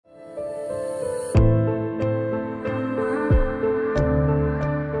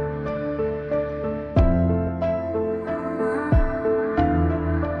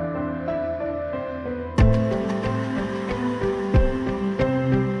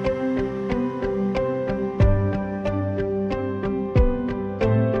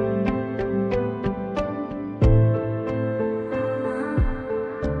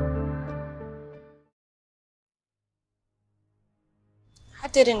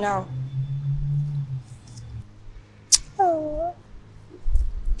didn't know. Oh,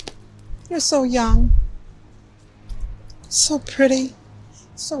 you're so young, so pretty,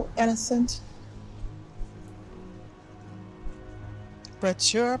 so innocent.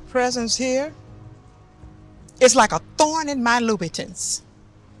 But your presence here is like a thorn in my Louboutins.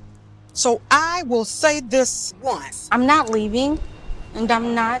 So I will say this once. I'm not leaving, and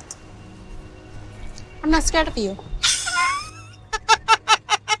I'm not scared of you.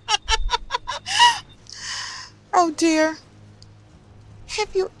 Oh dear,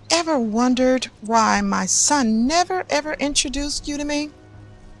 have you ever wondered why my son never ever introduced you to me?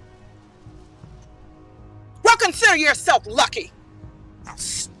 Well, consider yourself lucky. Now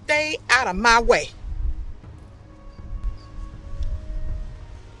stay out of my way.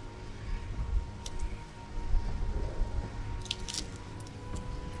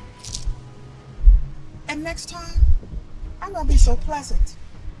 And next time, I won't be so pleasant.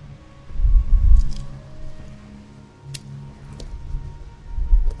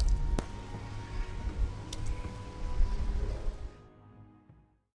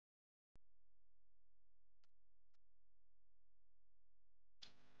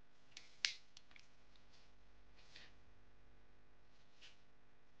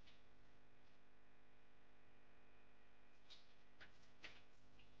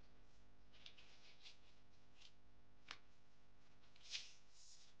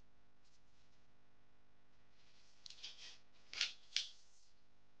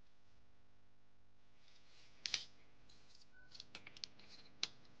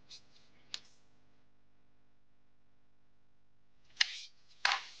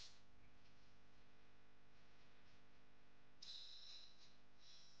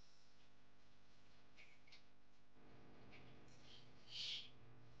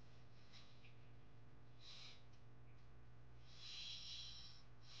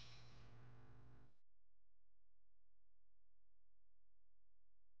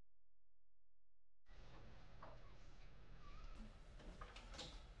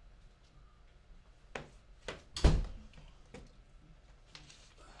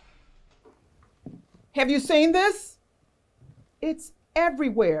 Have you seen this? It's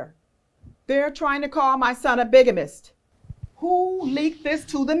everywhere. They're trying to call my son a bigamist. Who leaked this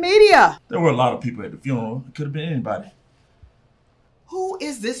to the media? There were a lot of people at the funeral. It could have been anybody. Who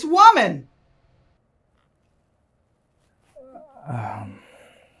is this woman?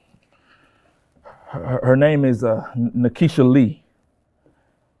 Her name is Nikky Lee.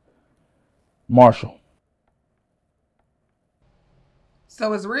 Marshall.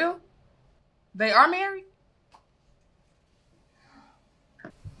 So it's real? They are married?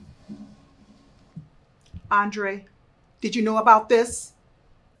 Andre, did you know about this?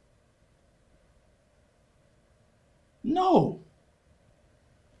 No.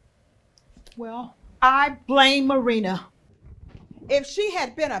 Well, I blame Marina. If she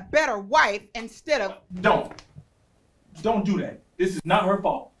had been a better wife instead of... Don't do that. This is not her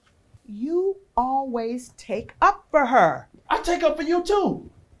fault. You always take up for her. I take up for you too.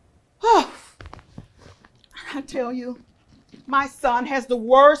 I tell you, my son has the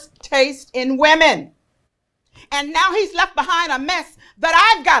worst taste in women. And now he's left behind a mess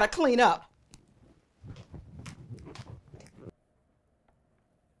that I've got to clean up.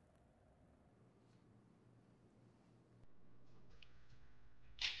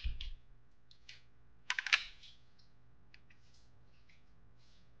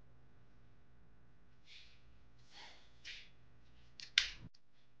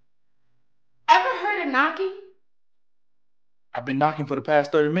 Ever heard of knocking? I've been knocking for the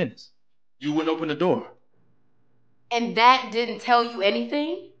past 30 minutes. You wouldn't open the door. And that didn't tell you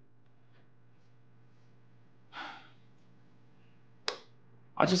anything?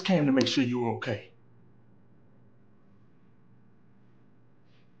 I just came to make sure you were okay.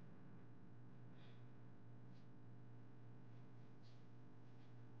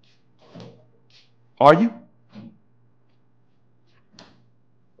 Are you?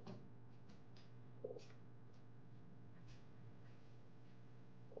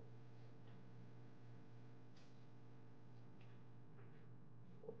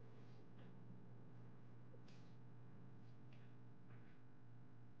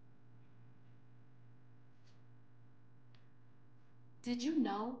 Did you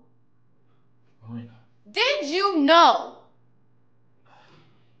know? Marina. Did you know?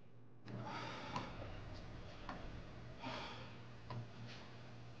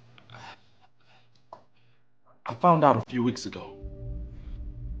 I found out a few weeks ago.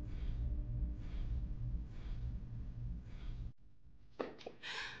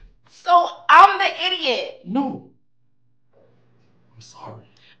 So I'm the idiot. No. I'm sorry.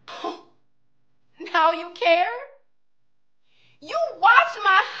 sorry. Now you care? You watched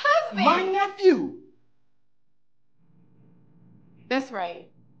my husband! My nephew! That's right.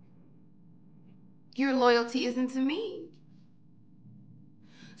 Your loyalty isn't to me.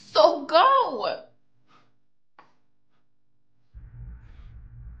 So go!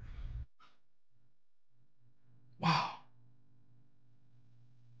 Wow.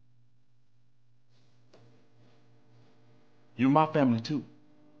 You're my family too.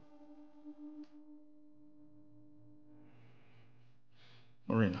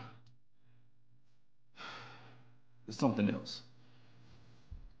 Marina. There's something else.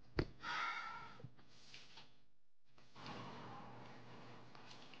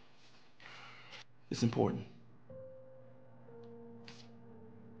 It's important.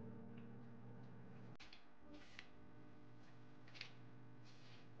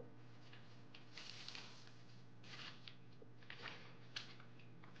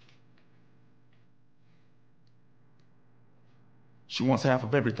 She wants half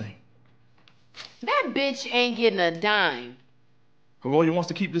of everything. That bitch ain't getting a dime. Her lawyer wants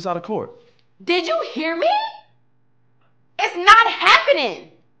to keep this out of court. Did you hear me? It's not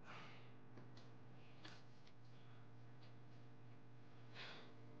happening.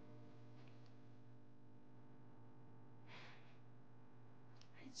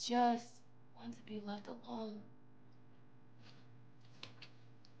 I just want to be left alone.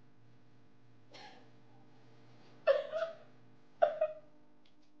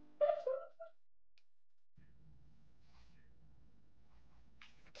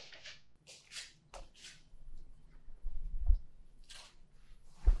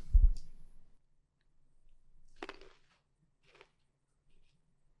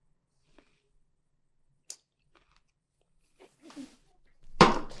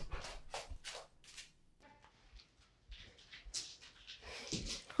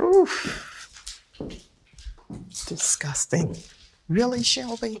 Oof. Disgusting. Really,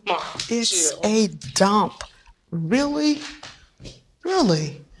 Shelby? It's a dump. Really?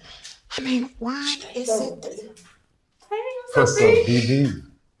 Really? I mean, why is it? What's up, BB?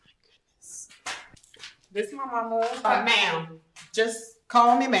 This is my mama. Ma'am. Just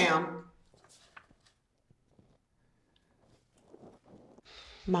call me ma'am.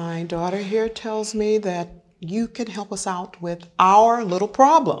 My daughter here tells me that you can help us out with our little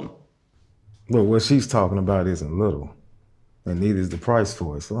problem. Look, what she's talking about isn't little, and neither is the price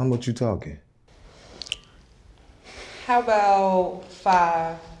for it. So how much you talking? How about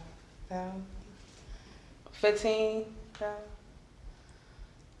 5,000? 15,000?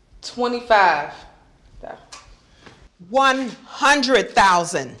 25,000?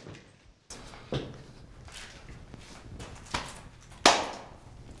 100,000.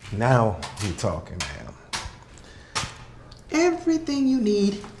 Now you're talking, ma'am. Everything you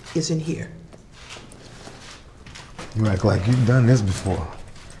need is in here. You act like you've done this before.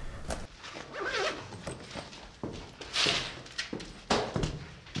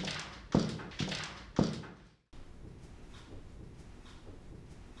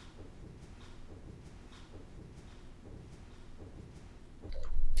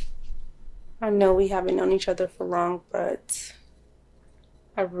 I know we haven't known each other for long, but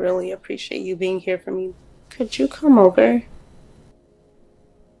I really appreciate you being here for me. Could you come over?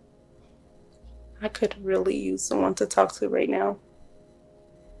 I could really use someone to talk to right now.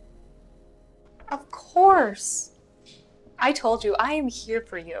 Of course. I told you, I am here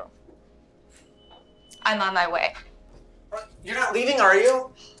for you. I'm on my way. You're not leaving, are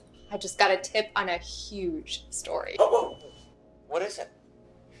you? I just got a tip on a huge story. Oh, whoa. What is it?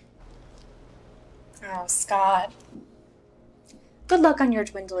 Oh, Scott. Good luck on your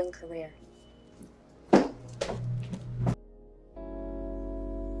dwindling career.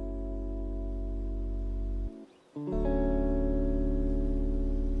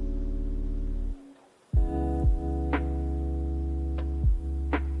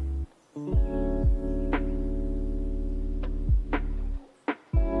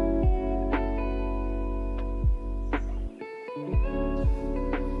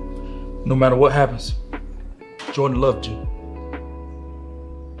 No matter what happens, Jordan loved you.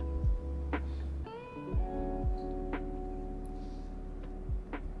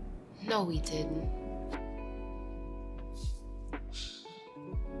 No, we didn't.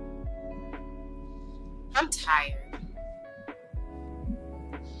 I'm tired.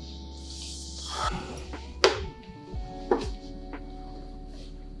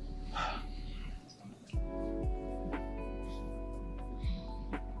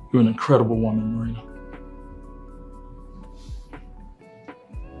 You're an incredible woman, Marina.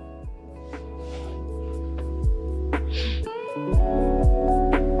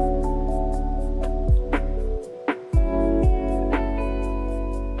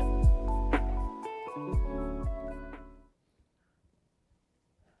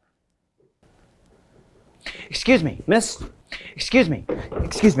 Excuse me, miss. Excuse me.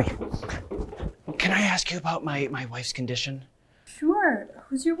 Excuse me. Can I ask you about my wife's condition? Sure.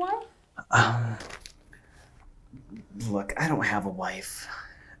 Who's your wife? Look, I don't have a wife.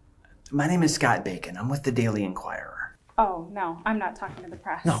 My name is Scott Bacon. I'm with the Daily Inquirer. Oh, no. I'm not talking to the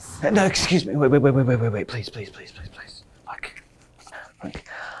press. No, excuse me. Wait. Please. Look.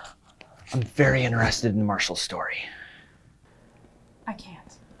 I'm very interested in Marshall's story. I can't.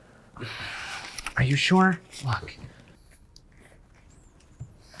 Are you sure? Look.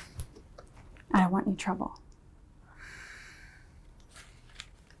 I don't want any trouble.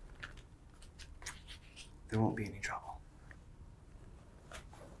 There won't be any trouble.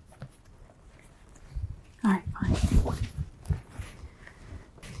 All right, fine.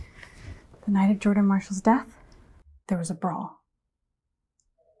 The night of Jordan Marshall's death, there was a brawl.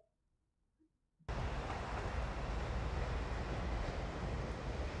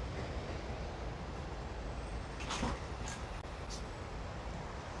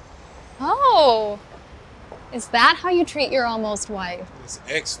 Oh, is that how you treat your almost wife? It's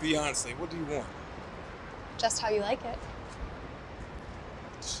ex-fiance. What do you want? Just how you like it.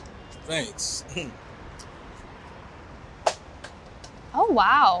 Thanks. Oh,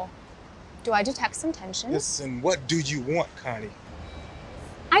 wow. Do I detect some tension? Listen, what do you want, Connie?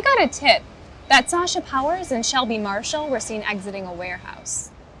 I got a tip that Sasha Powers and Shelby Marshall were seen exiting a warehouse.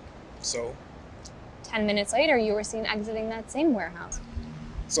 So? 10 minutes later, you were seen exiting that same warehouse.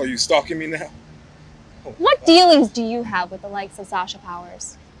 So you stalking me now? Oh, What dealings do you have with the likes of Sasha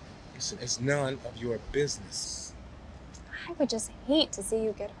Powers? Listen, it's none of your business. I would just hate to see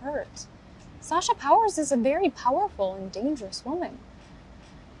you get hurt. Sasha Powers is a very powerful and dangerous woman.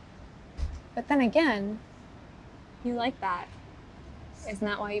 But then again, you like that. Isn't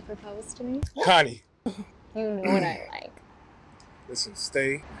that why you proposed to me? Connie. You know what I like. Listen,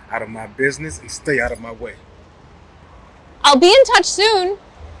 stay out of my business and stay out of my way. I'll be in touch soon.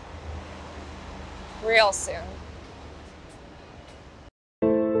 Real soon.